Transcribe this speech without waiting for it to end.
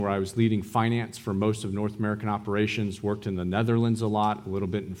where I was leading finance for most of North American operations, worked in the Netherlands a lot, a little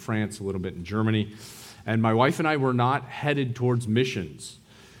bit in France, a little bit in Germany. And my wife and I were not headed towards missions.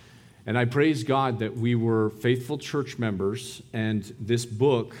 And I praise God that we were faithful church members, and this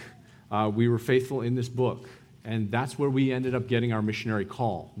book, we were faithful in this book. And that's where we ended up getting our missionary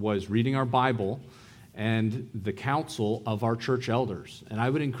call, was reading our Bible and the counsel of our church elders. And I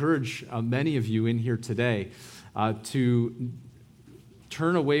would encourage many of you in here today to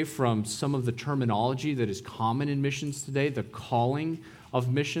turn away from some of the terminology that is common in missions today, the calling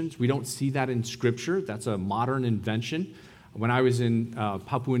of missions. We don't see that in Scripture. That's a modern invention. When I was in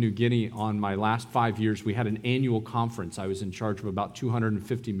Papua New Guinea on my last 5 years, we had an annual conference. I was in charge of about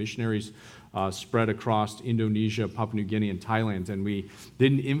 250 missionaries spread across Indonesia, Papua New Guinea, and Thailand. And we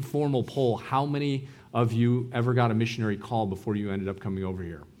did an informal poll. How many of you ever got a missionary call before you ended up coming over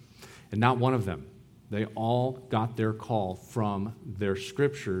here? And not one of them. They all got their call from their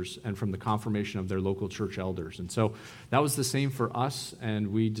scriptures and from the confirmation of their local church elders. And so that was the same for us,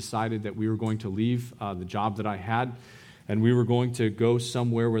 and we decided that we were going to leave the job that I had, and we were going to go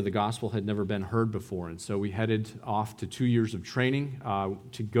somewhere where the gospel had never been heard before. And so we headed off to 2 years of training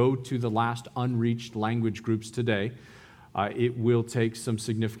to go to the last unreached language groups today. It will take some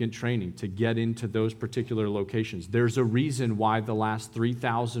significant training to get into those particular locations. There's a reason why the last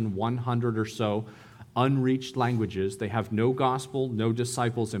 3,100 or so unreached languages, they have no gospel, no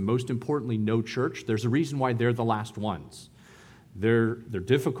disciples, and most importantly, no church. There's a reason why they're the last ones. They're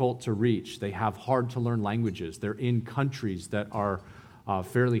difficult to reach. They have hard-to-learn languages. They're in countries that are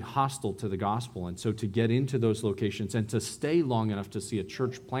fairly hostile to the gospel. And so to get into those locations and to stay long enough to see a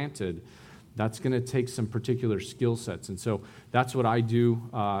church planted, that's going to take some particular skill sets. And so that's what I do.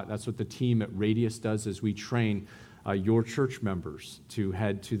 That's what the team at Radius does, as we train your church members to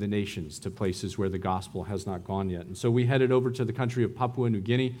head to the nations, to places where the gospel has not gone yet. And so we headed over to the country of Papua New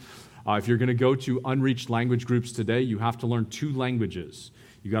Guinea. If you're going to go to unreached language groups today, you have to learn 2 languages.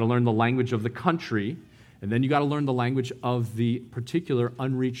 You got to learn the language of the country, and then you got to learn the language of the particular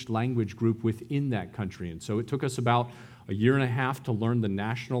unreached language group within that country. And so it took us about a year and a half to learn the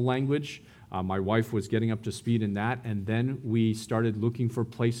national language. My wife was getting up to speed in that, and then we started looking for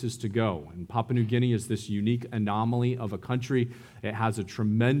places to go. And Papua New Guinea is this unique anomaly of a country. It has a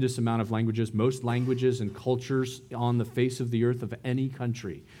tremendous amount of languages, most languages and cultures on the face of the earth of any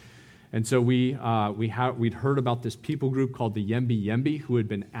country. And so we'd heard about this people group called the Yembi Yembi, who had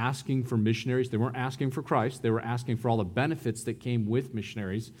been asking for missionaries. They weren't asking for Christ. They were asking for all the benefits that came with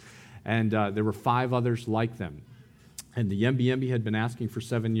missionaries. And there were 5 others like them. And the Yembi Yembi had been asking for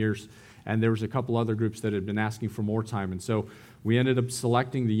 7 years. And there was a couple other groups that had been asking for more time. And so we ended up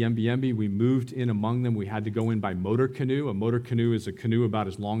selecting the Yembi Yembi. We moved in among them. We had to go in by motor canoe. A motor canoe is a canoe about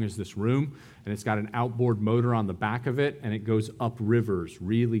as long as this room, and it's got an outboard motor on the back of it, and it goes up rivers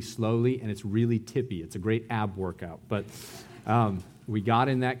really slowly, and it's really tippy. It's a great ab workout. But we got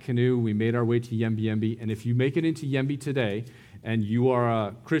in that canoe. We made our way to Yembi Yembi. And if you make it into Yembi today and you are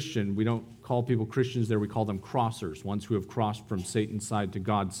a Christian, we don't call people Christians there. We call them crossers, ones who have crossed from Satan's side to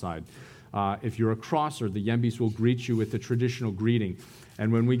God's side. If you're a crosser, the Yembis will greet you with the traditional greeting.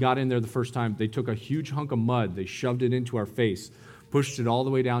 And when we got in there the first time, they took a huge hunk of mud, they shoved it into our face, pushed it all the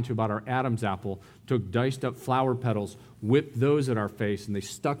way down to about our Adam's apple, took diced up flower petals, whipped those at our face, and they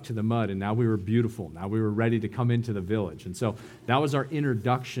stuck to the mud, and now we were beautiful. Now we were ready to come into the village. And so that was our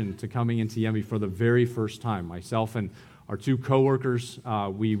introduction to coming into Yembi for the very first time. Myself and our 2 coworkers,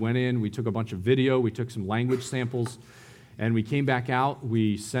 we went in, we took a bunch of video, we took some language samples, and we came back out.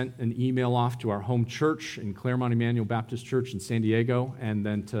 We sent an email off to our home church in Claremont Emmanuel Baptist Church in San Diego, and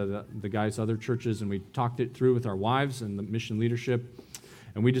then to the guys' other churches, and we talked it through with our wives and the mission leadership.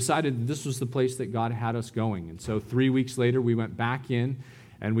 And we decided this was the place that God had us going. And so 3 weeks later, we went back in,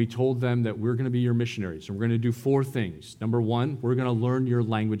 and we told them that we're going to be your missionaries. And we're going to do 4 things. Number 1, we're going to learn your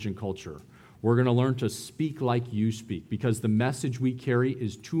language and culture. We're going to learn to speak like you speak, because the message we carry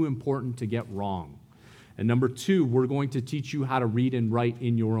is too important to get wrong. And number 2, we're going to teach you how to read and write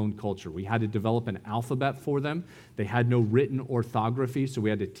in your own culture. We had to develop an alphabet for them. They had no written orthography, so we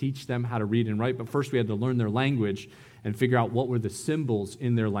had to teach them how to read and write. But first we had to learn their language and figure out what were the symbols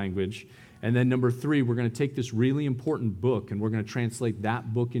in their language. And then number 3, we're going to take this really important book and we're going to translate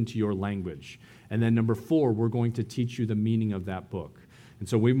that book into your language. And then number 4, we're going to teach you the meaning of that book. And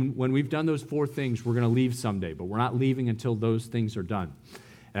so when we've done those 4 things, we're going to leave someday, but we're not leaving until those things are done.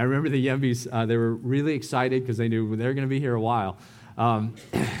 And I remember the Yembis, they were really excited because they knew they were going to be here a while.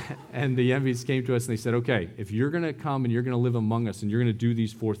 And the Yembis came to us and they said, okay, if you're going to come and you're going to live among us and you're going to do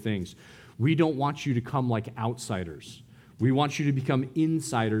these 4 things, we don't want you to come like outsiders. We want you to become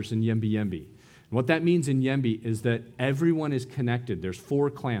insiders in Yembi Yembi. What that means in Yembe is that everyone is connected. There's 4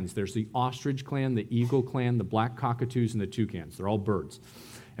 clans. There's the ostrich clan, the eagle clan, the black cockatoos, and the toucans. They're all birds.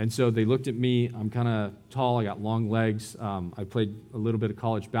 And so they looked at me. I'm kind of tall. I got long legs. I played a little bit of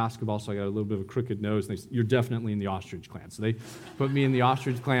college basketball, so I got a little bit of a crooked nose. And they said, "You're definitely in the ostrich clan." So they put me in the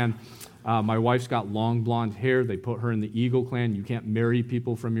ostrich clan. My wife's got long blonde hair. They put her in the eagle clan. You can't marry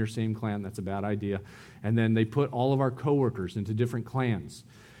people from your same clan. That's a bad idea. And then they put all of our coworkers into different clans.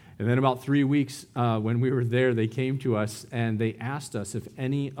 And then about 3 weeks when we were there, they came to us and they asked us if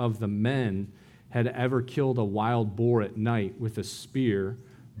any of the men had ever killed a wild boar at night with a spear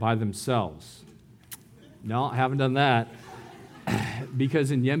by themselves. No, I haven't done that. Because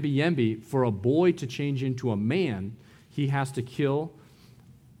in Yembe, for a boy to change into a man, he has to kill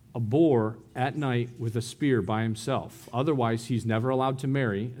a boar at night with a spear by himself. Otherwise, he's never allowed to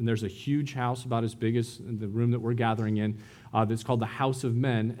marry. And there's a huge house about as big as the room that we're gathering in that's called the House of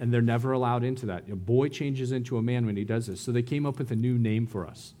Men, and they're never allowed into that. A boy changes into a man when he does this. So they came up with a new name for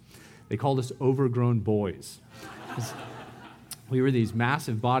us. They called us overgrown boys. We were these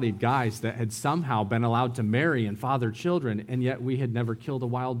massive-bodied guys that had somehow been allowed to marry and father children, and yet we had never killed a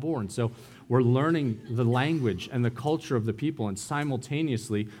wild boar. And so we're learning the language and the culture of the people, and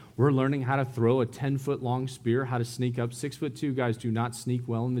simultaneously, we're learning how to throw a 10-foot-long spear, how to sneak up. 6'2" guys do not sneak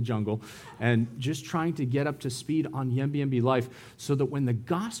well in the jungle, and just trying to get up to speed on Yembe life so that when the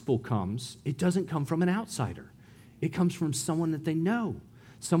gospel comes, it doesn't come from an outsider. It comes from someone that they know,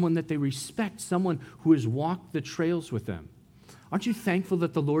 someone that they respect, someone who has walked the trails with them. Aren't you thankful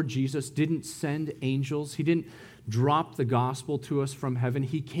that the Lord Jesus didn't send angels? He didn't drop the gospel to us from heaven.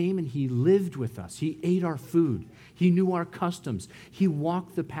 He came and he lived with us. He ate our food. He knew our customs. He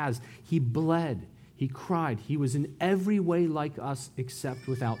walked the paths. He bled. He cried. He was in every way like us except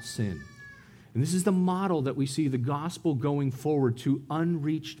without sin. And this is the model that we see the gospel going forward to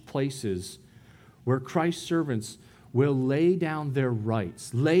unreached places where Christ's servants will lay down their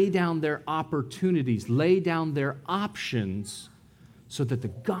rights, lay down their opportunities, lay down their options so that the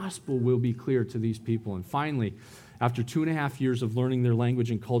gospel will be clear to these people. And finally, after 2.5 years of learning their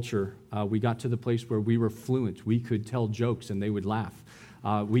language and culture, we got to the place where we were fluent. We could tell jokes and they would laugh.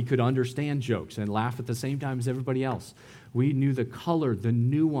 We could understand jokes and laugh at the same time as everybody else. We knew the color, the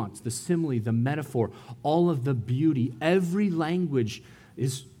nuance, the simile, the metaphor, all of the beauty. Every language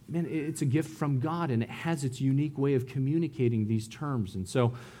is, man, it's a gift from God, and it has its unique way of communicating these terms. And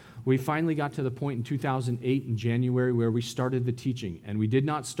so we finally got to the point in 2008 in January where we started the teaching. And we did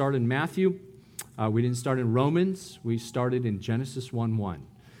not start in Matthew. We didn't start in Romans. We started in Genesis 1:1.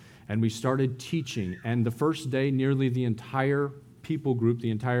 And we started teaching. And the first day, nearly the entire people group, the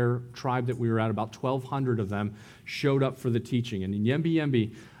entire tribe that we were at, about 1,200 of them, showed up for the teaching. And in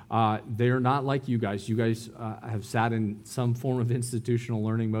Yembe, they're not like you guys. You guys have sat in some form of institutional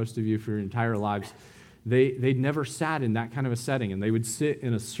learning, most of you, for your entire lives. They'd never sat in that kind of a setting, and they would sit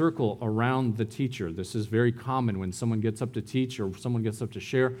in a circle around the teacher. This is very common when someone gets up to teach or someone gets up to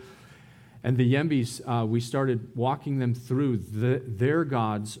share. And the Yembes, we started walking them through their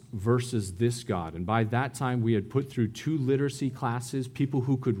gods versus this God. And by that time, we had put through 2 literacy classes, people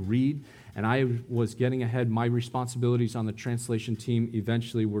who could read, and I was getting ahead. My responsibilities on the translation team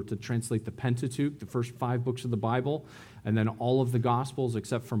eventually were to translate the Pentateuch, the first 5 books of the Bible, and then all of the Gospels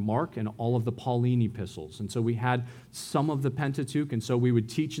except for Mark and all of the Pauline epistles. And so we had some of the Pentateuch, and so we would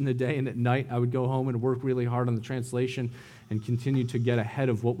teach in the day, and at night I would go home and work really hard on the translation and continue to get ahead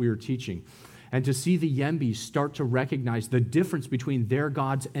of what we were teaching. And to see the Yembes start to recognize the difference between their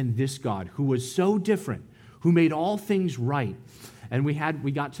gods and this God, who was so different, who made all things right. And we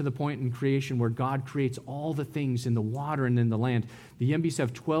got to the point in creation where God creates all the things in the water and in the land. The Yembes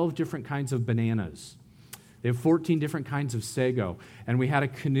have 12 different kinds of bananas. They have 14 different kinds of sago. And we had a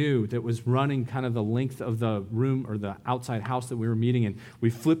canoe that was running kind of the length of the room or the outside house that we were meeting in. We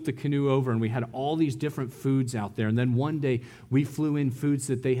flipped the canoe over and we had all these different foods out there. And then one day we flew in foods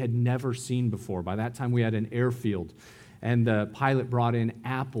that they had never seen before. By that time we had an airfield. And the pilot brought in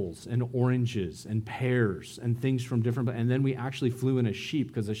apples and oranges and pears and things from different... And then we actually flew in a sheep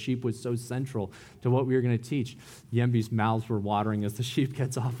because the sheep was so central to what we were going to teach. Yembe's mouths were watering as the sheep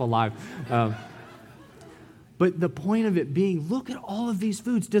gets off alive. But the point of it being, look at all of these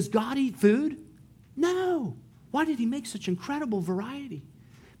foods. Does God eat food? No. Why did he make such incredible variety?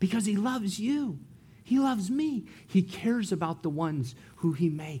 Because he loves you. He loves me. He cares about the ones who he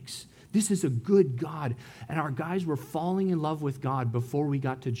makes. This is a good God. And our guys were falling in love with God before we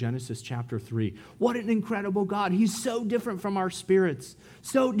got to Genesis chapter 3. What an incredible God. He's so different from our spirits,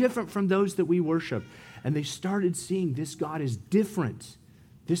 so different from those that we worship. And they started seeing this God is different.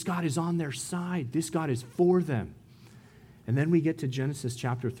 This God is on their side. This God is for them. And then we get to Genesis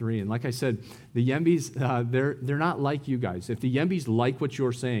chapter 3. And like I said, the Yembis, they're not like you guys. If the Yembis like what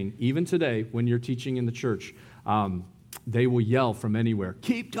you're saying, even today when you're teaching in the church, they will yell from anywhere,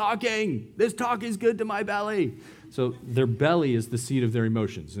 "Keep talking! This talk is good to my belly!" So their belly is the seat of their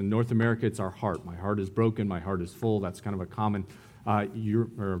emotions. In North America, it's our heart. My heart is broken. My heart is full. That's kind of a common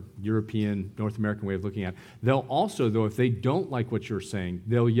European, North American way of looking at it. They'll also, though, if they don't like what you're saying,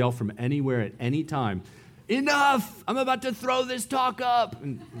 they'll yell from anywhere at any time, "Enough! I'm about to throw this talk up!"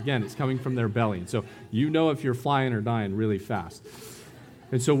 And again, it's coming from their belly. And so you know if you're flying or dying really fast.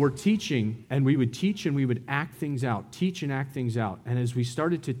 And so we're teaching, and we would teach and we would act things out, teach and act things out. And as we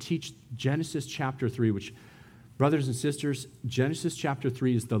started to teach Genesis chapter 3, which, brothers and sisters, Genesis chapter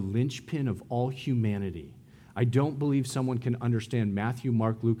 3 is the linchpin of all humanity. I don't believe someone can understand Matthew,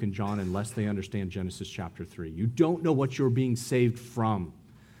 Mark, Luke, and John unless they understand Genesis chapter 3. You don't know what you're being saved from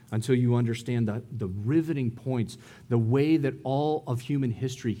until you understand the riveting points, the way that all of human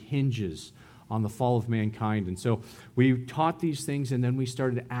history hinges on the fall of mankind. And so we taught these things, and then we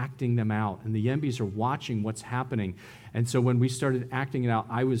started acting them out. And the Yembis are watching what's happening. And so when we started acting it out,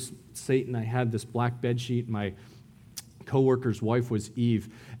 I was Satan. I had this black bed sheet. My co-worker's wife was Eve.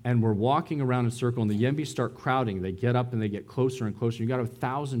 And we're walking around in a circle, and the Yembis start crowding. They get up, and they get closer and closer. You got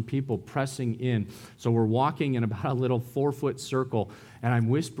 1,000 people pressing in. So we're walking in about a little 4-foot circle, and I'm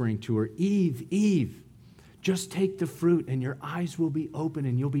whispering to her, "Eve, Eve, just take the fruit and your eyes will be open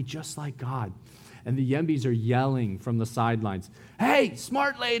and you'll be just like God." And the Yembis are yelling from the sidelines, "Hey,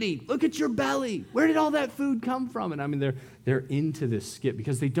 smart lady, look at your belly. Where did all that food come from?" And I mean, they're into this skit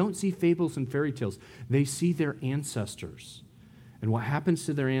because they don't see fables and fairy tales. They see their ancestors. And what happens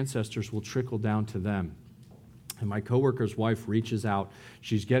to their ancestors will trickle down to them. And my coworker's wife reaches out.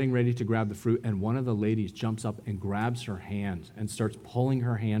 She's getting ready to grab the fruit, and one of the ladies jumps up and grabs her hand and starts pulling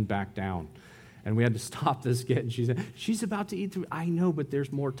her hand back down. And we had to stop this skit. And she said, "She's about to eat through." "I know, but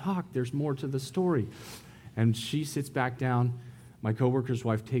there's more talk. There's more to the story." And she sits back down. My coworker's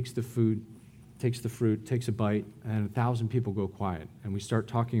wife takes the fruit, takes a bite, and 1,000 people go quiet. And we start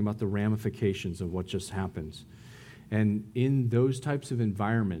talking about the ramifications of what just happened. And in those types of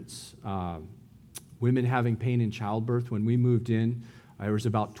environments, women having pain in childbirth, when we moved in, there was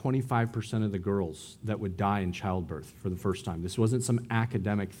about 25% of the girls that would die in childbirth for the first time. This wasn't some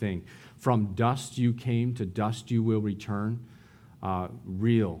academic thing. From dust you came, to dust you will return.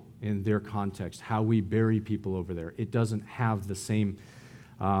 Real in their context, how we bury people over there. It doesn't have the same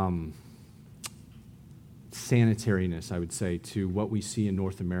sanitariness, I would say, to what we see in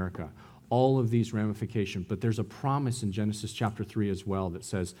North America. All of these ramifications, but there's a promise in Genesis chapter 3 as well that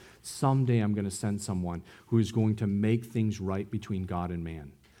says, someday I'm going to send someone who is going to make things right between God and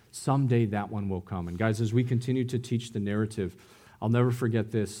man. Someday that one will come. And guys, as we continue to teach the narrative, I'll never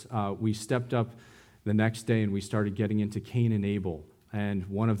forget this. We stepped up the next day and we started getting into Cain and Abel. And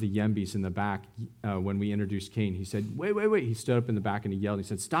one of the Yembis in the back, when we introduced Cain, he said, wait. He stood up in the back and he yelled. He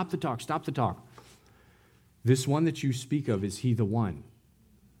said, stop the talk. This one that you speak of, is he the one?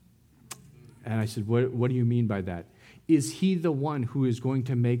 And I said, what do you mean by that? Is he the one who is going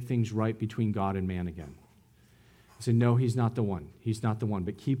to make things right between God and man again? I said, no, he's not the one. He's not the one,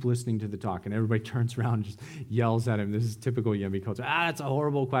 but keep listening to the talk. And everybody turns around and just yells at him. This is typical Yembi culture. That's a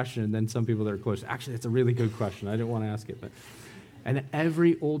horrible question. And then some people that are close, actually, that's a really good question. I didn't want to ask it. And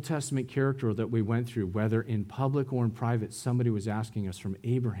every Old Testament character that we went through, whether in public or in private, somebody was asking us, from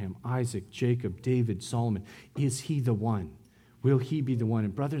Abraham, Isaac, Jacob, David, Solomon, is he the one? Will he be the one?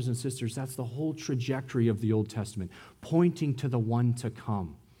 And brothers and sisters, that's the whole trajectory of the Old Testament, pointing to the one to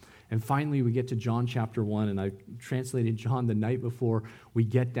come. And finally, we get to John chapter 1, and I translated John the night before we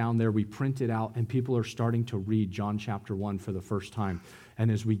get down there. We print it out, and people are starting to read John chapter 1 for the first time.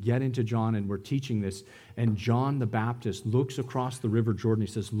 And as we get into John and we're teaching this, and John the Baptist looks across the river Jordan,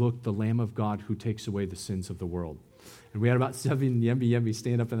 he says, look, the Lamb of God who takes away the sins of the world. And we had about 7 Yembi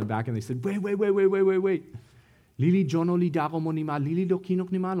stand up in the back, and they said, wait.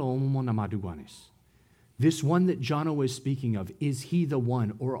 This one that John was speaking of, is he the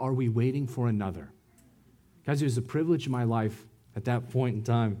one, or are we waiting for another? Guys, it was a privilege in my life at that point in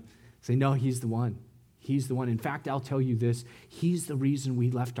time to say, no, he's the one. He's the one. In fact, I'll tell you this. He's the reason we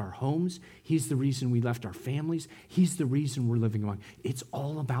left our homes. He's the reason we left our families. He's the reason we're living among. It's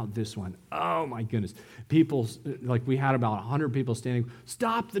all about this one. Oh, my goodness. People, like we had about 100 people standing.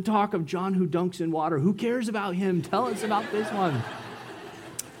 Stop the talk of John who dunks in water. Who cares about him? Tell us about this one.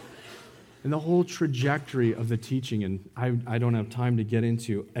 And the whole trajectory of the teaching, and I don't have time to get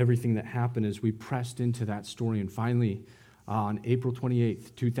into everything that happened as we pressed into that story. And finally, on April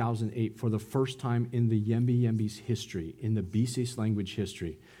 28th, 2008, for the first time in the Yembi's history, in the Bisis language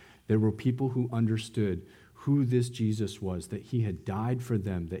history, there were people who understood who this Jesus was, that he had died for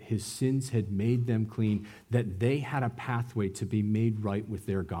them, that his sins had made them clean, that they had a pathway to be made right with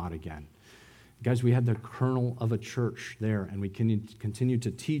their God again. Guys, we had the kernel of a church there, and we continued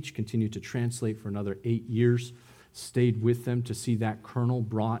to teach, continued to translate for another 8 years, stayed with them to see that kernel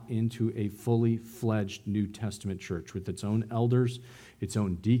brought into a fully fledged New Testament church with its own elders, its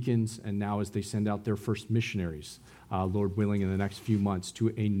own deacons, and now as they send out their first missionaries, Lord willing, in the next few months to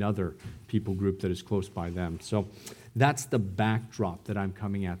another people group that is close by them. So that's the backdrop that I'm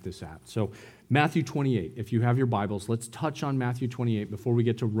coming at this at. So Matthew 28, if you have your Bibles, let's touch on Matthew 28 before we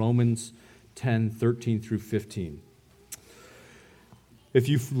get to Romans 10, 13 through 15. If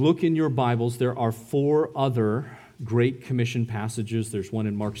you look in your Bibles, there are 4 other Great Commission passages. There's one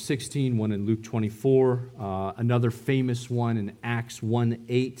in Mark 16, one in Luke 24, another famous one in Acts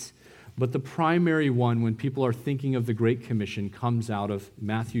 1:8. But the primary one, when people are thinking of the Great Commission, comes out of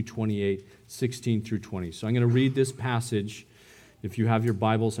Matthew 28, 16 through 20. So I'm going to read this passage. If you have your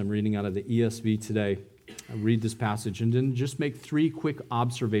Bibles, I'm reading out of the ESV today. I'll read this passage and then just make 3 quick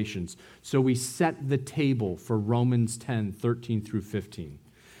observations. So we set the table for Romans 10, 13 through 15.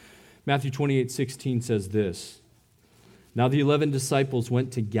 Matthew 28, 16 says this: Now the 11 disciples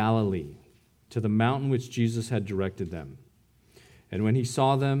went to Galilee, to the mountain which Jesus had directed them. And when he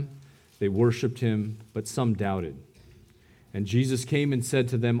saw them, they worshipped him, but some doubted. And Jesus came and said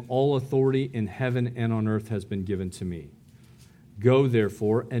to them, All authority in heaven and on earth has been given to me. Go,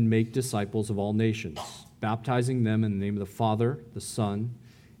 therefore, and make disciples of all nations, baptizing them in the name of the Father, the Son,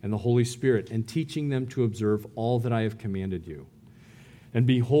 and the Holy Spirit, and teaching them to observe all that I have commanded you. And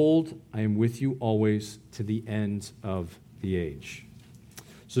behold, I am with you always to the end of the age.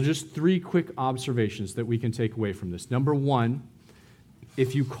 So just 3 quick observations that we can take away from this. Number 1,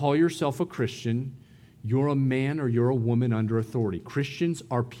 if you call yourself a Christian, you're a man or you're a woman under authority. Christians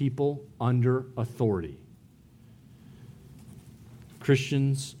are people under authority.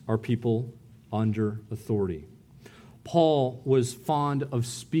 Christians are people under authority. Paul was fond of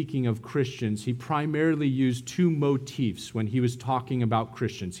speaking of Christians. He primarily used 2 motifs when he was talking about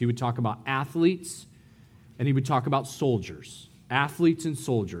Christians. He would talk about athletes and he would talk about soldiers. Athletes and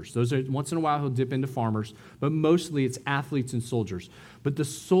soldiers. Those are, once in a while he'll dip into farmers, but mostly it's athletes and soldiers. But the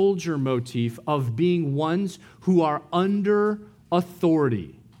soldier motif of being ones who are under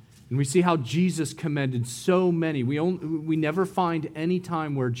authority. And we see how Jesus commended so many. We never find any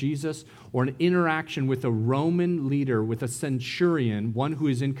time where Jesus or an interaction with a Roman leader, with a centurion, one who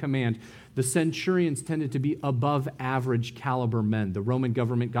is in command. The centurions tended to be above average caliber men. The Roman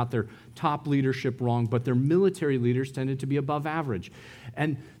government got their top leadership wrong, but their military leaders tended to be above average.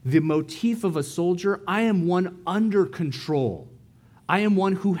 And the motif of a soldier, I am one under control. I am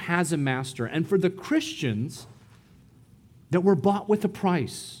one who has a master. And for the Christians that were bought with a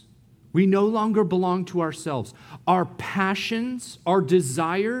price, we no longer belong to ourselves. Our passions, our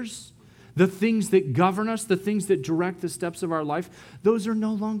desires, the things that govern us, the things that direct the steps of our life, those are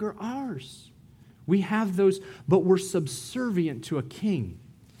no longer ours. We have those, but we're subservient to a king.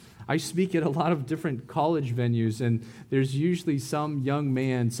 I speak at a lot of different college venues, and there's usually some young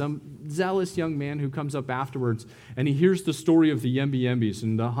man, some zealous young man who comes up afterwards, and he hears the story of the Yembi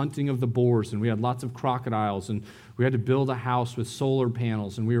and the hunting of the boars, and we had lots of crocodiles, and we had to build a house with solar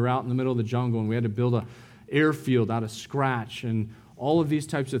panels, and we were out in the middle of the jungle, and we had to build an airfield out of scratch, and all of these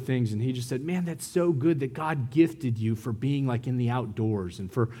types of things. And he just said, man, that's so good that God gifted you for being like in the outdoors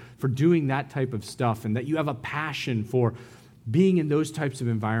and for doing that type of stuff, and that you have a passion for being in those types of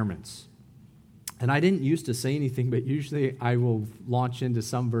environments. And I didn't used to say anything, but usually I will launch into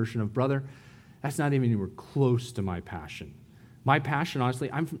some version of, brother, that's not even anywhere close to my passion. My passion,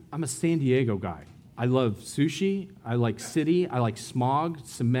 honestly, I'm a San Diego guy. I love sushi. I like city. I like smog,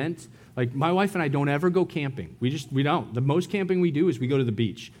 cement. Like, my wife and I don't ever go camping. We don't. The most camping we do is we go to the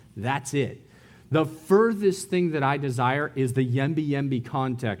beach. That's it. The furthest thing that I desire is the Yembi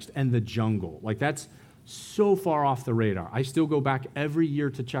context and the jungle. Like, that's so far off the radar. I still go back every year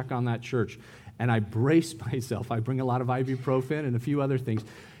to check on that church, and I brace myself. I bring a lot of ibuprofen and a few other things.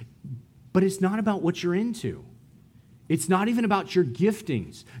 But it's not about what you're into. It's not even about your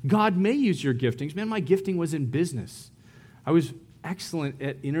giftings. God may use your giftings. Man, my gifting was in business. I was excellent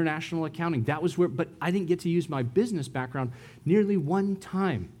at international accounting. That was where, but I didn't get to use my business background nearly one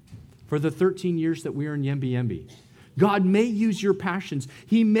time for the 13 years that we were in Yembi. God may use your passions.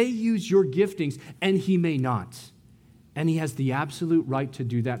 He may use your giftings, and he may not. And he has the absolute right to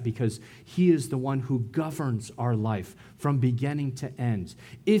do that because he is the one who governs our life from beginning to end.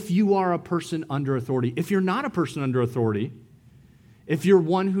 If you are a person under authority, if you're not a person under authority, if you're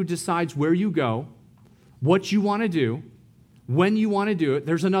one who decides where you go, what you want to do, When you want to do it,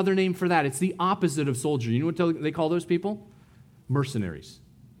 there's another name for that. It's the opposite of soldier. You know what they call those people? Mercenaries.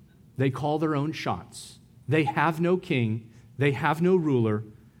 They call their own shots. They have no king. They have no ruler.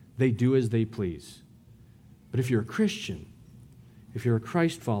 They do as they please. But if you're a Christian, if you're a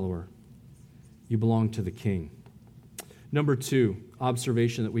Christ follower, you belong to the King. Number 2,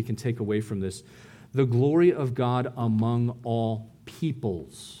 observation that we can take away from this. The glory of God among all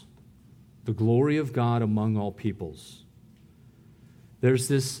peoples. The glory of God among all peoples. There's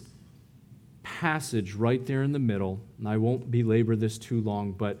this passage right there in the middle, and I won't belabor this too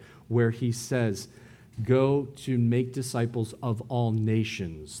long, but where he says, go to make disciples of all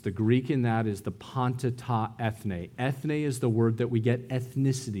nations. The Greek in that is the pantata ethne. Ethne is the word that we get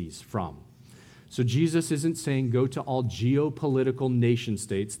ethnicities from. So Jesus isn't saying go to all geopolitical nation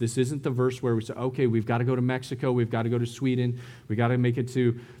states. This isn't the verse where we say, okay, we've got to go to Mexico, we've got to go to Sweden, we've got to make it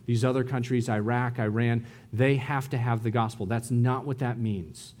to these other countries, Iraq, Iran. They have to have the gospel. That's not what that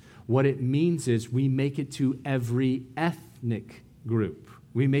means. What it means is we make it to every ethnic group.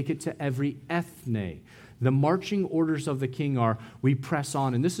 We make it to every ethne. The marching orders of the King are, we press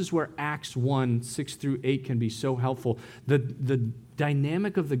on. And this is where Acts 1, 6 through 8 can be so helpful. The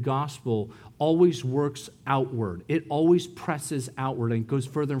dynamic of the gospel always works outward. It always presses outward and goes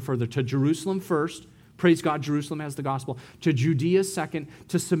further and further. To Jerusalem first. Praise God, Jerusalem has the gospel. To Judea second.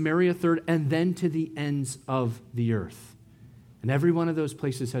 To Samaria third. And then to the ends of the earth. And every one of those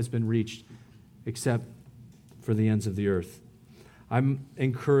places has been reached except for the ends of the earth. I'm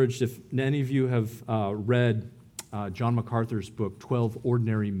encouraged, if any of you have read John MacArthur's book, 12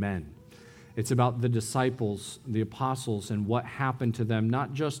 Ordinary Men. It's about the disciples, the apostles, and what happened to them,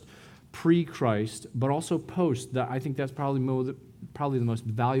 not just pre-Christ, but also post. I think that's probably the most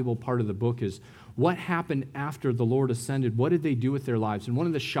valuable part of the book is what happened after the Lord ascended. What did they do with their lives? And one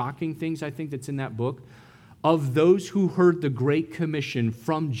of the shocking things I think that's in that book, of those who heard the Great Commission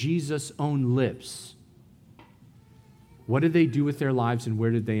from Jesus' own lips, what did they do with their lives and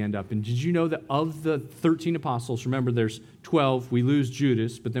where did they end up? And did you know that of the 13 apostles, remember there's 12, we lose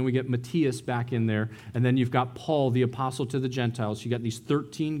Judas, but then we get Matthias back in there, and then you've got Paul, the apostle to the Gentiles. You got these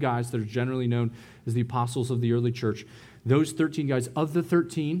 13 guys that are generally known as the apostles of the early church. Those 13 guys, of the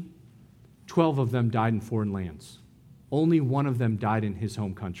 13, 12 of them died in foreign lands. Only one of them died in his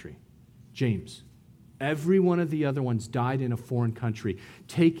home country, James. Every one of the other ones died in a foreign country,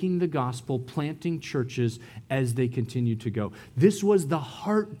 taking the gospel, planting churches as they continued to go. This was the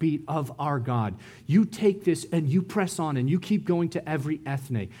heartbeat of our God. You take this and you press on and you keep going to every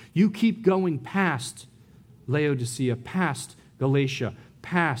ethne. You keep going past Laodicea, past Galatia,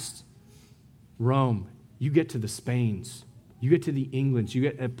 past Rome. You get to the Spains. You get to the Englands. You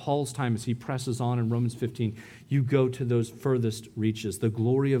get at Paul's time as he presses on in Romans 15. You go to those furthest reaches, the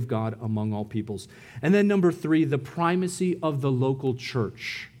glory of God among all peoples. And then number 3, the primacy of the local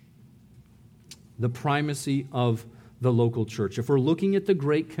church. The primacy of the local church. If we're looking at the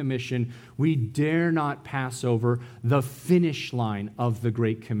Great Commission, we dare not pass over the finish line of the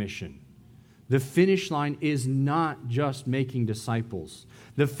Great Commission. The finish line is not just making disciples.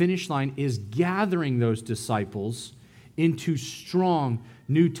 The finish line is gathering those disciples into strong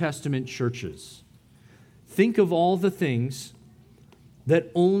New Testament churches. Think of all the things that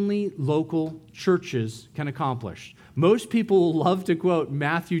only local churches can accomplish. Most people love to quote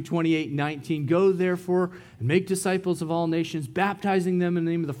Matthew 28:19, "Go therefore and make disciples of all nations, baptizing them in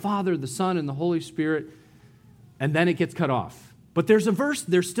the name of the Father, the Son, and the Holy Spirit," and then it gets cut off. But there's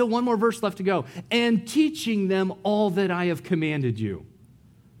still one more verse left to go, "and teaching them all that I have commanded you."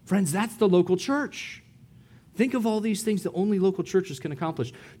 Friends, that's the local church. Think of all these things that only local churches can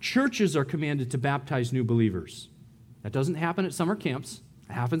accomplish. Churches are commanded to baptize new believers. That doesn't happen at summer camps.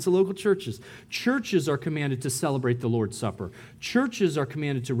 It happens at local churches. Churches are commanded to celebrate the Lord's Supper. Churches are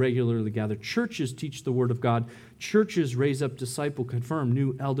commanded to regularly gather. Churches teach the Word of God. Churches raise up, disciple, confirm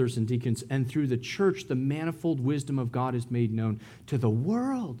new elders and deacons. And through the church, the manifold wisdom of God is made known to the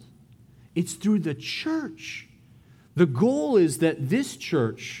world. It's through the church. The goal is that this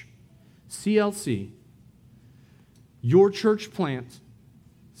church, CLC, your church plant,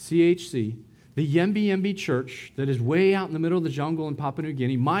 CHC, the Yembi Church that is way out in the middle of the jungle in Papua New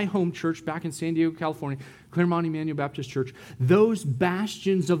Guinea, my home church back in San Diego, California, Claremont Emmanuel Baptist Church, those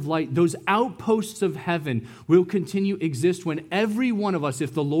bastions of light, those outposts of heaven will continue to exist when every one of us,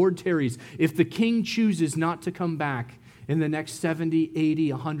 if the Lord tarries, if the King chooses not to come back in the next 70,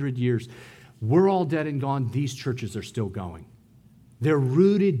 80, 100 years, we're all dead and gone. These churches are still going. They're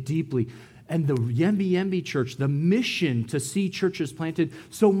rooted deeply. And the Yembi Church, the mission to see churches planted,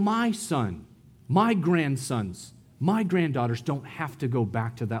 so my son, my grandsons, My granddaughters don't have to go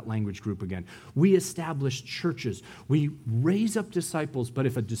back to that language group again. We establish churches. We raise up disciples, but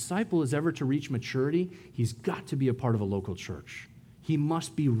if a disciple is ever to reach maturity, he's got to be a part of a local church. He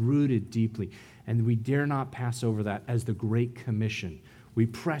must be rooted deeply, and we dare not pass over that as the Great Commission. We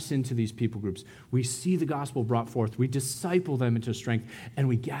press into these people groups. We see the gospel brought forth. We disciple them into strength, and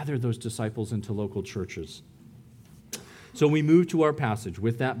we gather those disciples into local churches. So we move to our passage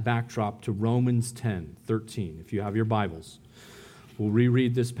with that backdrop to Romans 10:13. If you have your Bibles, we'll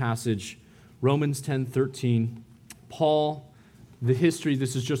reread this passage. Romans 10:13. Paul, the history,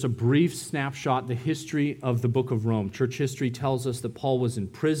 this is just a brief snapshot, the history of the book of Rome. Church history tells us that Paul was in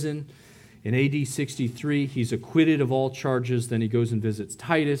prison. In AD 63, he's acquitted of all charges. Then he goes and visits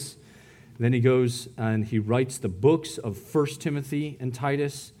Titus. Then he goes and he writes the books of 1 Timothy and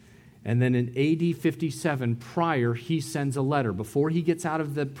Titus. And then in AD 57, prior, he sends a letter. Before he gets out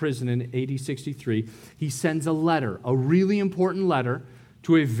of the prison in AD 63, he sends a letter, a really important letter,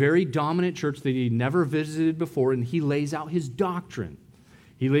 to a very dominant church that he never visited before, and he lays out his doctrine.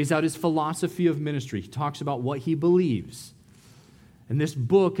 He lays out his philosophy of ministry. He talks about what he believes. And this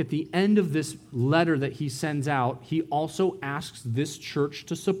book, at the end of this letter that he sends out, he also asks this church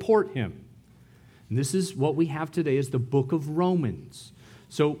to support him. And this is what we have today as the book of Romans.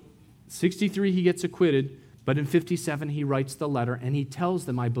 So 63, he gets acquitted, but in 57, he writes the letter, and he tells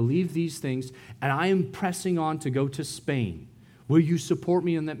them, I believe these things, and I am pressing on to go to Spain. Will you support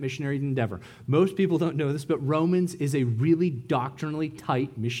me in that missionary endeavor? Most people don't know this, but Romans is a really doctrinally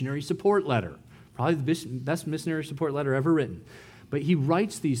tight missionary support letter. Probably the best missionary support letter ever written. But he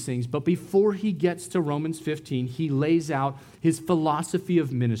writes these things, but before he gets to Romans 15, he lays out his philosophy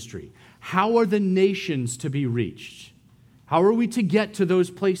of ministry. How are the nations to be reached? How are we to get to those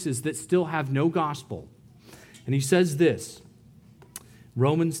places that still have no gospel? And he says this,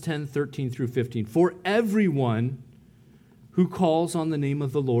 Romans 10:13 through 15, for everyone who calls on the name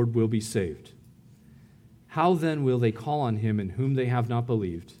of the Lord will be saved. How then will they call on him in whom they have not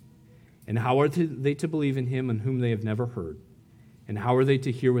believed? And how are they to believe in him in whom they have never heard? And how are they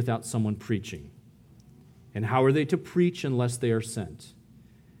to hear without someone preaching? And how are they to preach unless they are sent?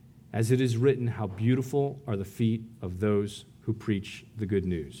 As it is written, how beautiful are the feet of those who preach the good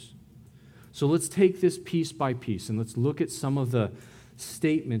news. So let's take this piece by piece and let's look at some of the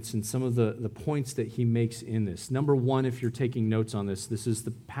statements and some of the points that he makes in this. Number one, if you're taking notes on this, this is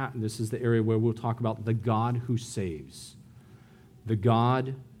the area where we'll talk about the God who saves. The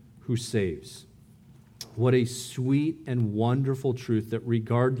God who saves. What a sweet and wonderful truth that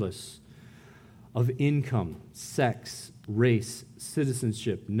regardless of income, sex, race,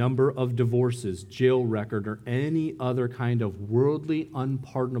 citizenship, number of divorces, jail record, or any other kind of worldly,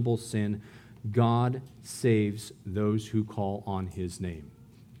 unpardonable sin, God saves those who call on his name.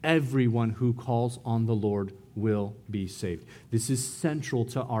 Everyone who calls on the Lord will be saved. This is central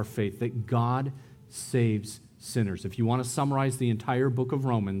to our faith, that God saves sinners. If you want to summarize the entire book of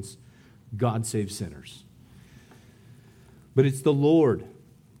Romans, God saves sinners. But it's the Lord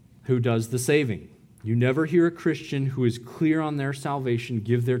who does the saving. You never hear a Christian who is clear on their salvation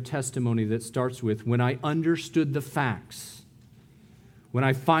give their testimony that starts with, when I understood the facts, when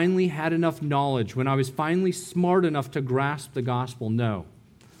I finally had enough knowledge, when I was finally smart enough to grasp the gospel. No.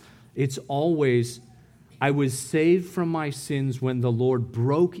 It's always, I was saved from my sins when the Lord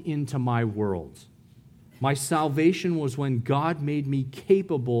broke into my world. My salvation was when God made me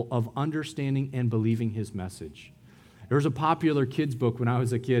capable of understanding and believing his message. There was a popular kids book when I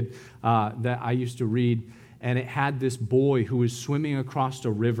was a kid that I used to read, and it had this boy who was swimming across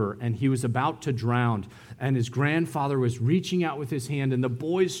a river, and he was about to drown, and his grandfather was reaching out with his hand, and the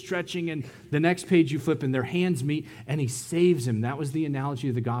boy's stretching, and the next page you flip, and their hands meet, and he saves him. That was the analogy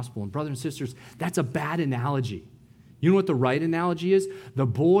of the gospel. And brothers and sisters, that's a bad analogy. You know what the right analogy is? The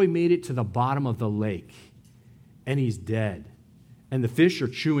boy made it to the bottom of the lake, and he's dead, and the fish are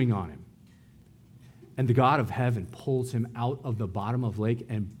chewing on him. And the God of heaven pulls him out of the bottom of the lake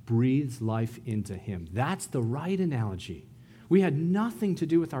and breathes life into him. That's the right analogy. We had nothing to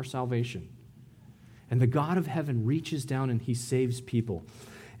do with our salvation. And the God of heaven reaches down and he saves people.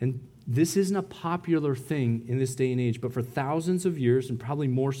 And this isn't a popular thing in this day and age, but for thousands of years, and probably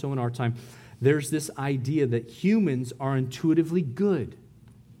more so in our time, there's this idea that humans are intuitively good.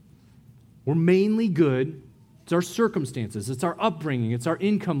 We're mainly good. It's our circumstances, it's our upbringing, it's our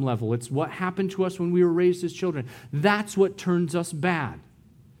income level, it's what happened to us when we were raised as children. That's what turns us bad.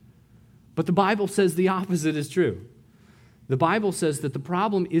 But the Bible says the opposite is true. The Bible says that the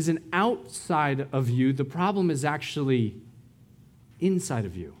problem isn't outside of you, the problem is actually inside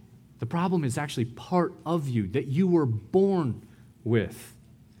of you. The problem is actually part of you that you were born with.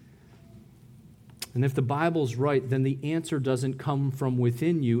 And if the Bible's right, then the answer doesn't come from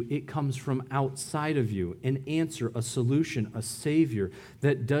within you, it comes from outside of you. An answer, a solution, a Savior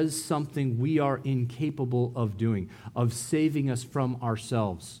that does something we are incapable of doing, of saving us from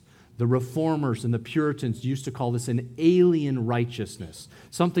ourselves. The Reformers and the Puritans used to call this an alien righteousness,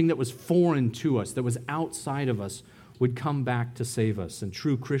 something that was foreign to us, that was outside of us, would come back to save us. And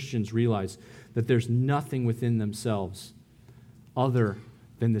true Christians realize that there's nothing within themselves other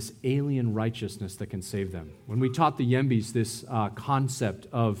than this alien righteousness that can save them. When we taught the Yembis this concept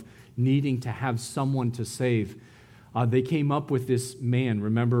of needing to have someone to save, they came up with this man.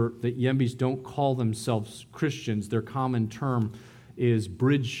 Remember that Yembis don't call themselves Christians. Their common term is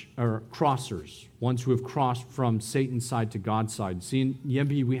bridge or crossers, ones who have crossed from Satan's side to God's side. See, in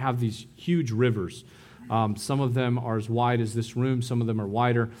Yembi, we have these huge rivers. Some of them are as wide as this room. Some of them are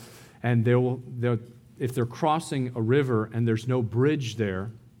wider. And if they're crossing a river and there's no bridge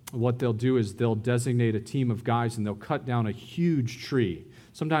there, what they'll do is they'll designate a team of guys and they'll cut down a huge tree.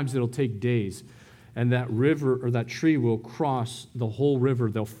 Sometimes it'll take days. And that river or that tree will cross the whole river.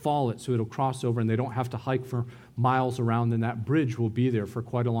 They'll fall it so it'll cross over and they don't have to hike for miles around, and that bridge will be there for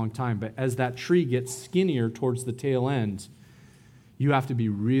quite a long time. But as that tree gets skinnier towards the tail end, you have to be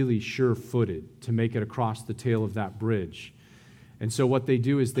really sure-footed to make it across the tail of that bridge. And so what they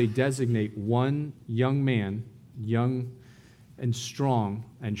do is they designate one young man, young and strong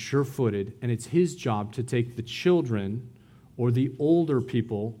and sure-footed, and it's his job to take the children or the older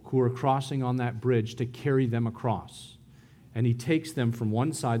people who are crossing on that bridge to carry them across. And he takes them from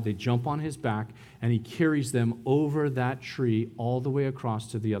one side, they jump on his back, and he carries them over that tree all the way across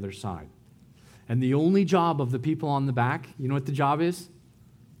to the other side. And the only job of the people on the back, you know what the job is?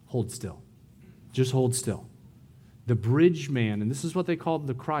 Hold still. Just hold still. The bridge man, and this is what they called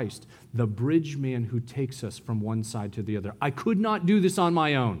the Christ, the bridge man who takes us from one side to the other. I could not do this on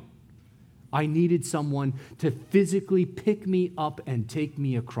my own. I needed someone to physically pick me up and take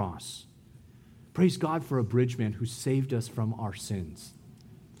me across. Praise God for a bridge man who saved us from our sins,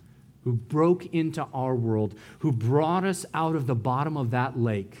 who broke into our world, who brought us out of the bottom of that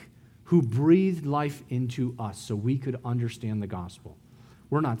lake, who breathed life into us so we could understand the gospel.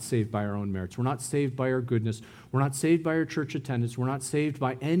 We're not saved by our own merits. We're not saved by our goodness. We're not saved by our church attendance. We're not saved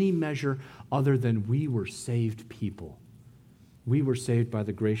by any measure other than we were saved people. We were saved by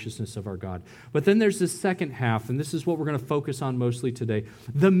the graciousness of our God. But then there's this second half, and this is what we're going to focus on mostly today,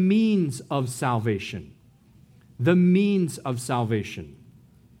 the means of salvation. The means of salvation.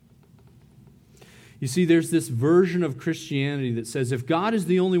 You see, there's this version of Christianity that says if God is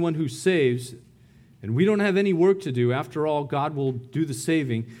the only one who saves, and we don't have any work to do, after all, God will do the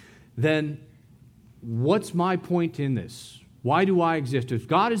saving, then what's my point in this? Why do I exist? If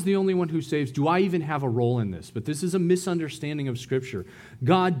God is the only one who saves, do I even have a role in this? But this is a misunderstanding of Scripture.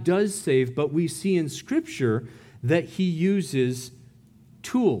 God does save, but we see in Scripture that He uses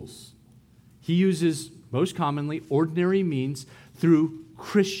tools. He uses, most commonly, ordinary means through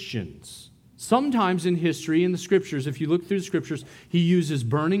Christians. Sometimes in history, in the Scriptures, if you look through the Scriptures, He uses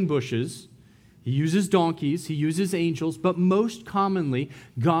burning bushes, He uses donkeys, He uses angels, but most commonly,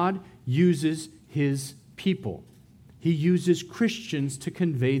 God uses His people. He uses Christians to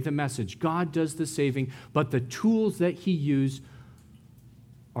convey the message. God does the saving, but the tools that He uses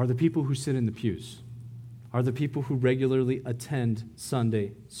are the people who sit in the pews, are the people who regularly attend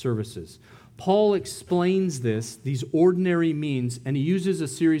Sunday services. Paul explains these ordinary means, and he uses a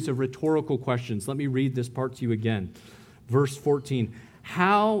series of rhetorical questions. Let me read this part to you again. Verse 14.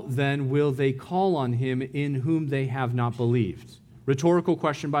 How then will they call on Him in whom they have not believed? Rhetorical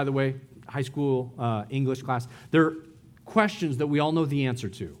question, by the way, high school English class. They're questions that we all know the answer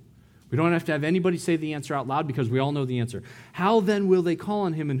to. We don't have to have anybody say the answer out loud because we all know the answer. How then will they call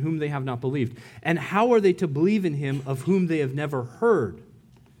on Him in whom they have not believed? And how are they to believe in Him of whom they have never heard?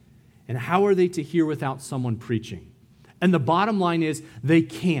 And how are they to hear without someone preaching? And the bottom line is they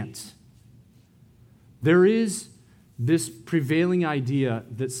can't. There is this prevailing idea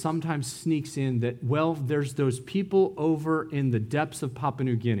that sometimes sneaks in that, well, there's those people over in the depths of Papua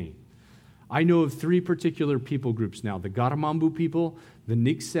New Guinea. I know of three particular people groups now, the Garamambu people, the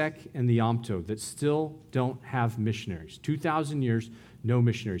Niksek, and the Amto, that still don't have missionaries. 2,000 years, no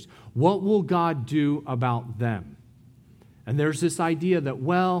missionaries. What will God do about them? And there's this idea that,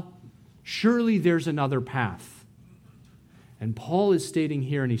 well, surely there's another path. And Paul is stating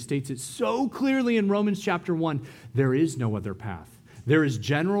here, and he states it so clearly in Romans chapter 1, there is no other path. There is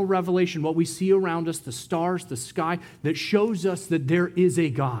general revelation, what we see around us, the stars, the sky, that shows us that there is a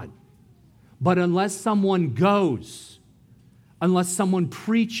God. But unless someone goes, unless someone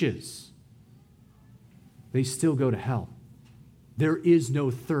preaches, they still go to hell. There is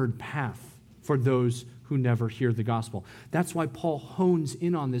no third path for for those who never hear the gospel. That's why Paul hones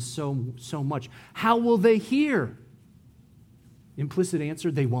in on this so much. How will they hear? Implicit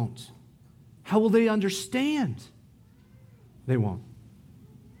answer, they won't. How will they understand? They won't.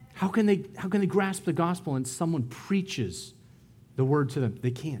 How can they grasp the gospel and someone preaches the word to them?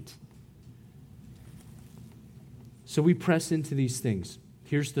 They can't. So we press into these things.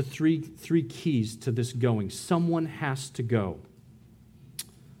 Here's the three keys to this going. Someone has to go.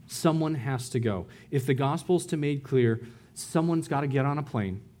 Someone has to go. If the gospel's to be made clear, someone's got to get on a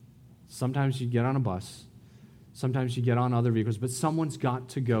plane. Sometimes you get on a bus. Sometimes you get on other vehicles, but someone's got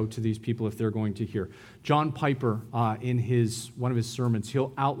to go to these people if they're going to hear. John Piper, in one of his sermons,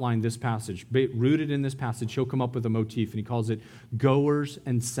 he'll outline this passage. Rooted in this passage, he'll come up with a motif, and he calls it goers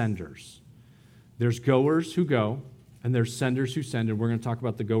and senders. There's goers who go, and there's senders who send, and we're going to talk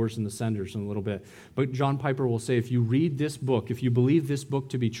about the goers and the senders in a little bit. But John Piper will say, if you read this book, if you believe this book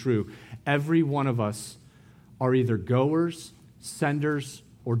to be true, every one of us are either goers, senders,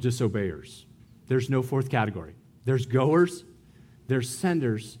 or disobeyers. There's no fourth category. There's goers, there's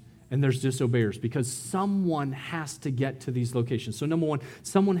senders, and there's disobeyers, because someone has to get to these locations. So number one,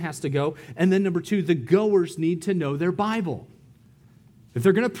 someone has to go. And then number two, the goers need to know their Bible. If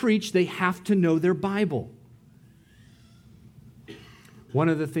they're going to preach, they have to know their Bible. One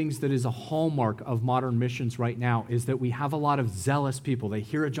of the things that is a hallmark of modern missions right now is that we have a lot of zealous people. They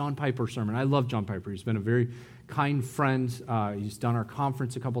hear a John Piper sermon. I love John Piper. He's been a very kind friend. He's done our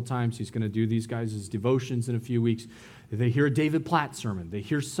conference a couple times. He's going to do these guys' devotions in a few weeks. They hear a David Platt sermon. They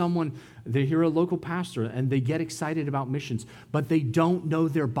hear a local pastor, and they get excited about missions, but they don't know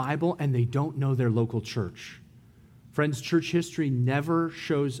their Bible and they don't know their local church. Friends, church history never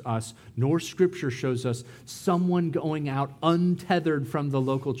shows us, nor Scripture shows us, someone going out untethered from the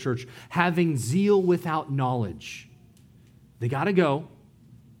local church, having zeal without knowledge. They got to go,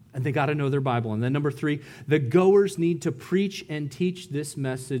 and they got to know their Bible. And then number three, the goers need to preach and teach this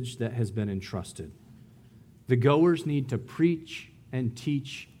message that has been entrusted. The goers need to preach and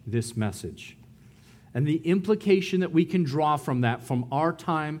teach this message. And the implication that we can draw from that, from our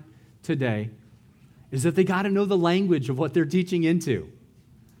time today, is that they got to know the language of what they're teaching into.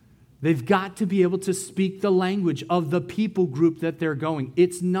 They've got to be able to speak the language of the people group that they're going.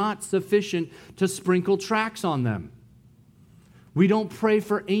 It's not sufficient to sprinkle tracts on them. We don't pray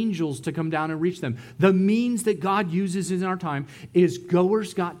for angels to come down and reach them. The means that God uses in our time is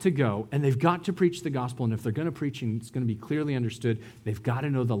goers got to go, and they've got to preach the gospel. And if they're going to preach and it's going to be clearly understood, they've got to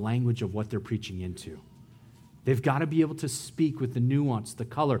know the language of what they're preaching into. They've got to be able to speak with the nuance, the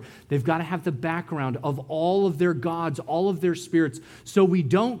color. They've got to have the background of all of their gods, all of their spirits, so we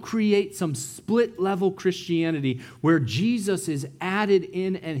don't create some split-level Christianity where Jesus is added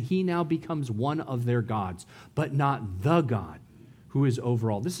in and he now becomes one of their gods, but not the God who is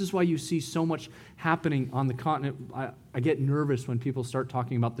overall. This is why you see so much happening on the continent. I get nervous when people start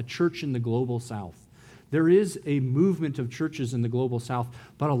talking about the church in the global south. There is a movement of churches in the global south,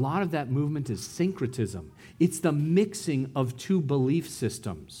 but a lot of that movement is syncretism. It's the mixing of two belief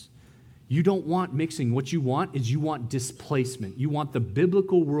systems. You don't want mixing. What you want is you want displacement. You want the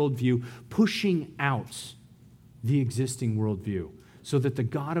biblical worldview pushing out the existing worldview so that the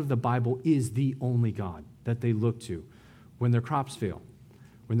God of the Bible is the only God that they look to when their crops fail,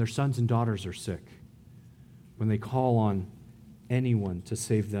 when their sons and daughters are sick, when they call on anyone to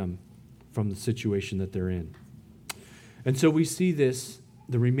save them from the situation that they're in. And so we see this,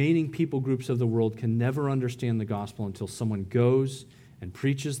 the remaining people groups of the world can never understand the gospel until someone goes and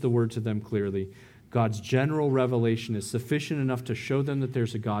preaches the word to them clearly. God's general revelation is sufficient enough to show them that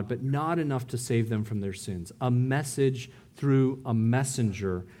there's a God, but not enough to save them from their sins. A message through a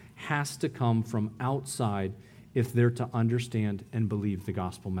messenger has to come from outside if they're to understand and believe the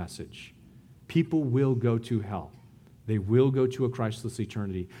gospel message. People will go to hell. They will go to a Christless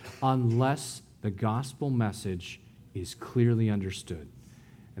eternity unless the gospel message is clearly understood.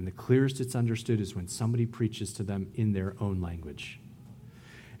 And the clearest it's understood is when somebody preaches to them in their own language.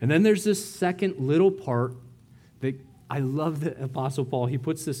 And then there's this second little part that I love the Apostle Paul. He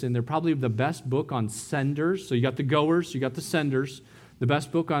puts this in there, probably the best book on senders. So you got the goers, you got the senders. The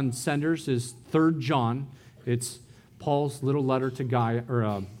best book on senders is 3 John. It's Paul's little letter to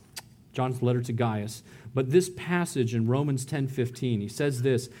John's letter to Gaius. But this passage in Romans 10:15, he says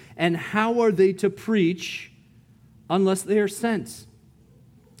this, "And how are they to preach unless they are sent?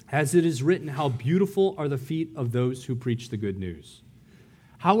 As it is written, how beautiful are the feet of those who preach the good news."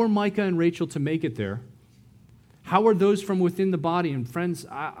 How are Micah and Rachel to make it there? How are those from within the body? And friends,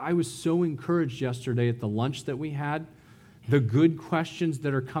 I was so encouraged yesterday at the lunch that we had. The good questions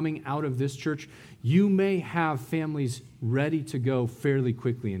that are coming out of this church. You may have families ready to go fairly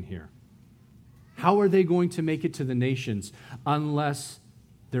quickly in here. How are they going to make it to the nations unless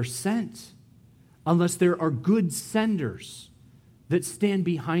they're sent? Unless there are good senders that stand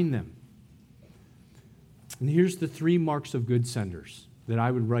behind them. And here's the 3 marks of good senders that I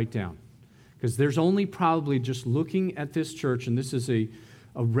would write down. Because there's only probably, just looking at this church, and this is a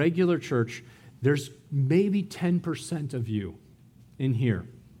regular church, there's maybe 10% of you in here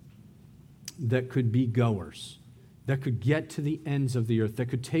that could be goers, that could get to the ends of the earth, that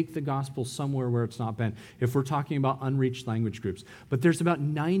could take the gospel somewhere where it's not been, if we're talking about unreached language groups. But there's about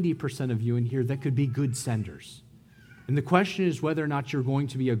 90% of you in here that could be good senders. And the question is whether or not you're going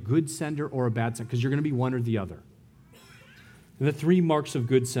to be a good sender or a bad sender, because you're going to be one or the other. And the 3 marks of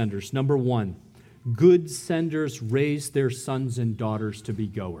good senders. Number 1, good senders raise their sons and daughters to be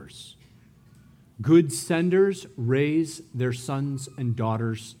goers. Good senders raise their sons and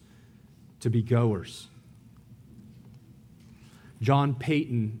daughters to be goers. John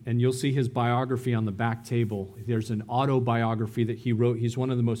Peyton, and you'll see his biography on the back table. There's an autobiography that he wrote. He's one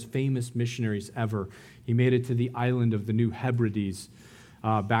of the most famous missionaries ever. He made it to the island of the New Hebrides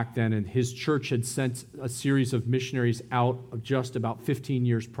back then, and his church had sent a series of missionaries out just about 15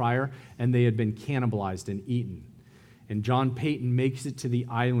 years prior, and they had been cannibalized and eaten. And John Peyton makes it to the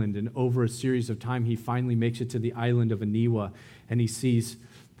island, and over a series of time, he finally makes it to the island of Aniwa, and he sees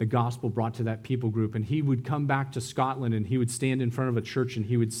the gospel brought to that people group. And he would come back to Scotland, and he would stand in front of a church, and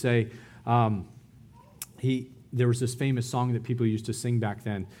he would say, there was this famous song that people used to sing back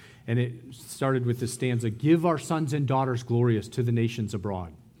then, and it started with this stanza, "Give our sons and daughters glorious to the nations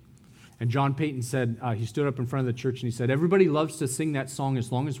abroad." And John Peyton said, he stood up in front of the church, and he said, everybody loves to sing that song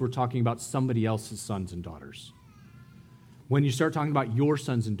as long as we're talking about somebody else's sons and daughters. When you start talking about your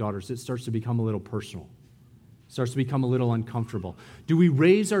sons and daughters, it starts to become a little personal. It starts to become a little uncomfortable. Do we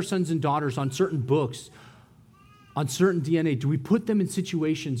raise our sons and daughters on certain books, on certain DNA? Do we put them in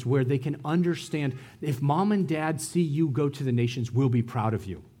situations where they can understand, if mom and dad see you go to the nations, we'll be proud of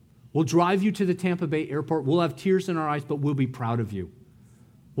you. We'll drive you to the Tampa Bay airport. We'll have tears in our eyes, but we'll be proud of you.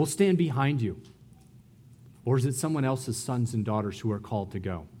 We'll stand behind you. Or is it someone else's sons and daughters who are called to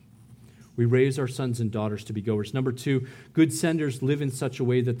go? We raise our sons and daughters to be goers. Number 2, good senders live in such a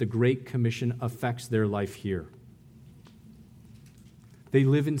way that the Great Commission affects their life here. They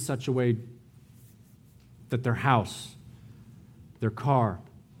live in such a way that their house, their car,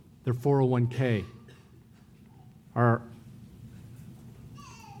 their 401k are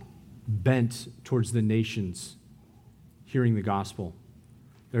bent towards the nations hearing the gospel.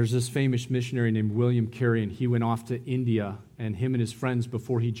 There's this famous missionary named William Carey, and he went off to India, and him and his friends,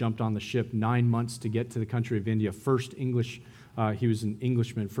 before he jumped on the ship, 9 months to get to the country of India. He was an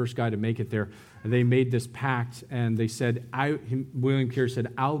Englishman, first guy to make it there. And they made this pact, and they said, William Carey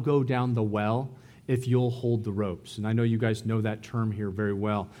said, "I'll go down the well if you'll hold the ropes." And I know you guys know that term here very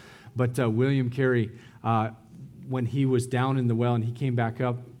well. But William Carey, when he was down in the well and he came back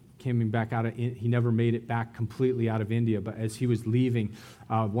out of, he never made it back completely out of India, but as he was leaving,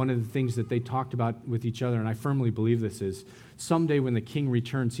 one of the things that they talked about with each other, and I firmly believe this is, someday when the king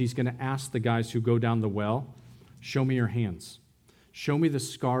returns, he's going to ask the guys who go down the well, "Show me your hands. Show me the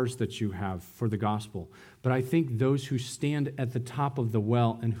scars that you have for the gospel." But I think those who stand at the top of the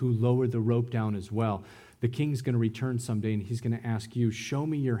well and who lower the rope down as well, the king's going to return someday, and he's going to ask you, "Show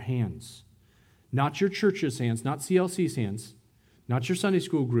me your hands." Not your church's hands, not CLC's hands, not your Sunday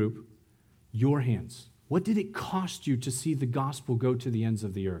school group, your hands. What did it cost you to see the gospel go to the ends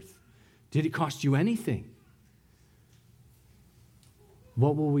of the earth? Did it cost you anything?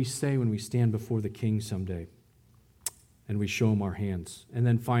 What will we say when we stand before the king someday and we show him our hands? And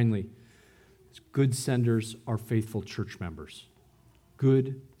then finally, good senders are faithful church members.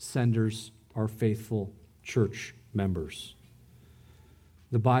 Good senders are faithful church members.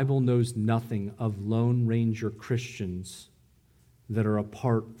 The Bible knows nothing of Lone Ranger Christians that are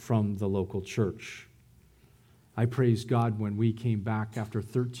apart from the local church. I praise God when we came back after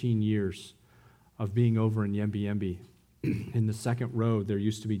 13 years of being over in Yembe Yembe. In the second row, there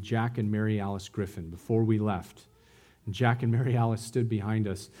used to be Jack and Mary Alice Griffin before we left. And Jack and Mary Alice stood behind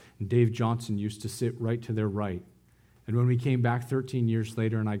us, and Dave Johnson used to sit right to their right. And when we came back 13 years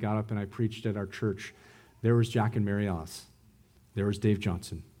later and I got up and I preached at our church, there was Jack and Mary Alice. There was Dave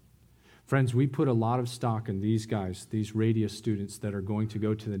Johnson. Friends, we put a lot of stock in these guys, these Radius students that are going to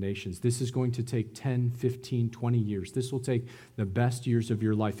go to the nations. This is going to take 10, 15, 20 years. This will take the best years of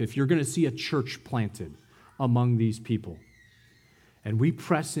your life if you're going to see a church planted among these people. And we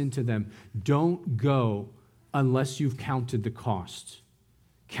press into them. Don't go unless you've counted the costs.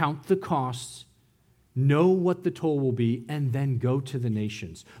 Count the costs, know what the toll will be, and then go to the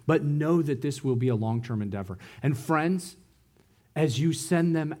nations. But know that this will be a long-term endeavor. And friends, as you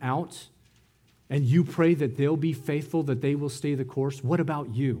send them out, and you pray that they'll be faithful, that they will stay the course, what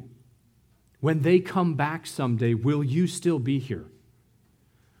about you? When they come back someday, will you still be here?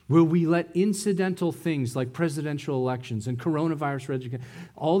 Will we let incidental things like presidential elections and coronavirus education,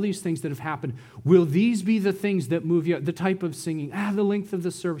 all these things that have happened, will these be the things that move you, the type of singing, the length of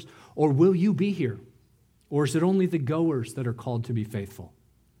the service, or will you be here? Or is it only the goers that are called to be faithful?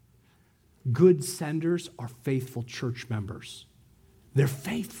 Good senders are faithful church members. They're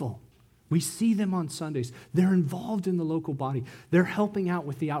faithful. We see them on Sundays. They're involved in the local body. They're helping out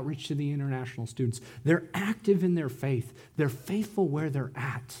with the outreach to the international students. They're active in their faith. They're faithful where they're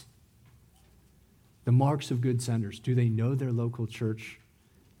at. The marks of good senders. Do they know their local church?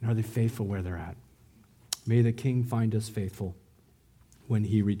 And are they faithful where they're at? May the King find us faithful when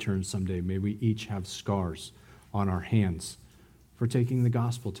he returns someday. May we each have scars on our hands for taking the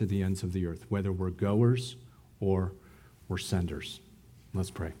gospel to the ends of the earth, whether we're goers or we're senders. Let's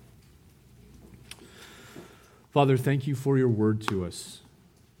pray. Father, thank you for your word to us.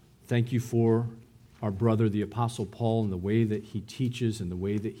 Thank you for our brother, the Apostle Paul, and the way that he teaches and the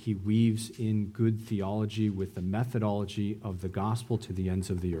way that he weaves in good theology with the methodology of the gospel to the ends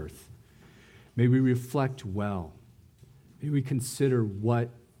of the earth. May we reflect well. May we consider what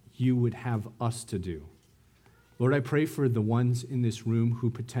you would have us to do. Lord, I pray for the ones in this room who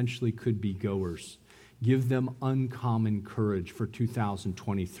potentially could be goers. Give them uncommon courage for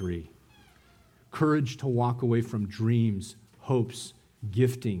 2023. Courage to walk away from dreams, hopes,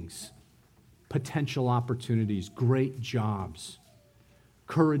 giftings, potential opportunities, great jobs.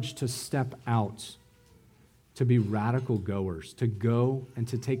 Courage to step out, to be radical goers, to go and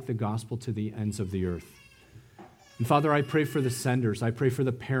to take the gospel to the ends of the earth. And Father, I pray for the senders. I pray for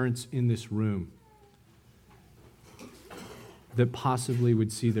the parents in this room that possibly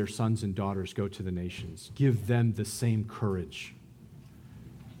would see their sons and daughters go to the nations. Give them the same courage.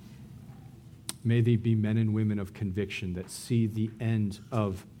 May they be men and women of conviction that see the end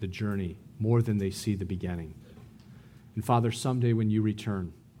of the journey more than they see the beginning. And Father, someday when you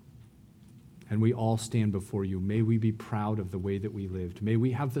return and we all stand before you, may we be proud of the way that we lived. May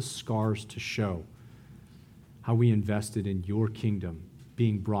we have the scars to show how we invested in your kingdom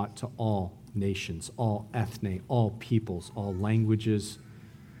being brought to all nations, all ethne, all peoples, all languages,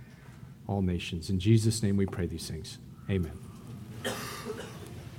 all nations. In Jesus' name we pray these things. Amen.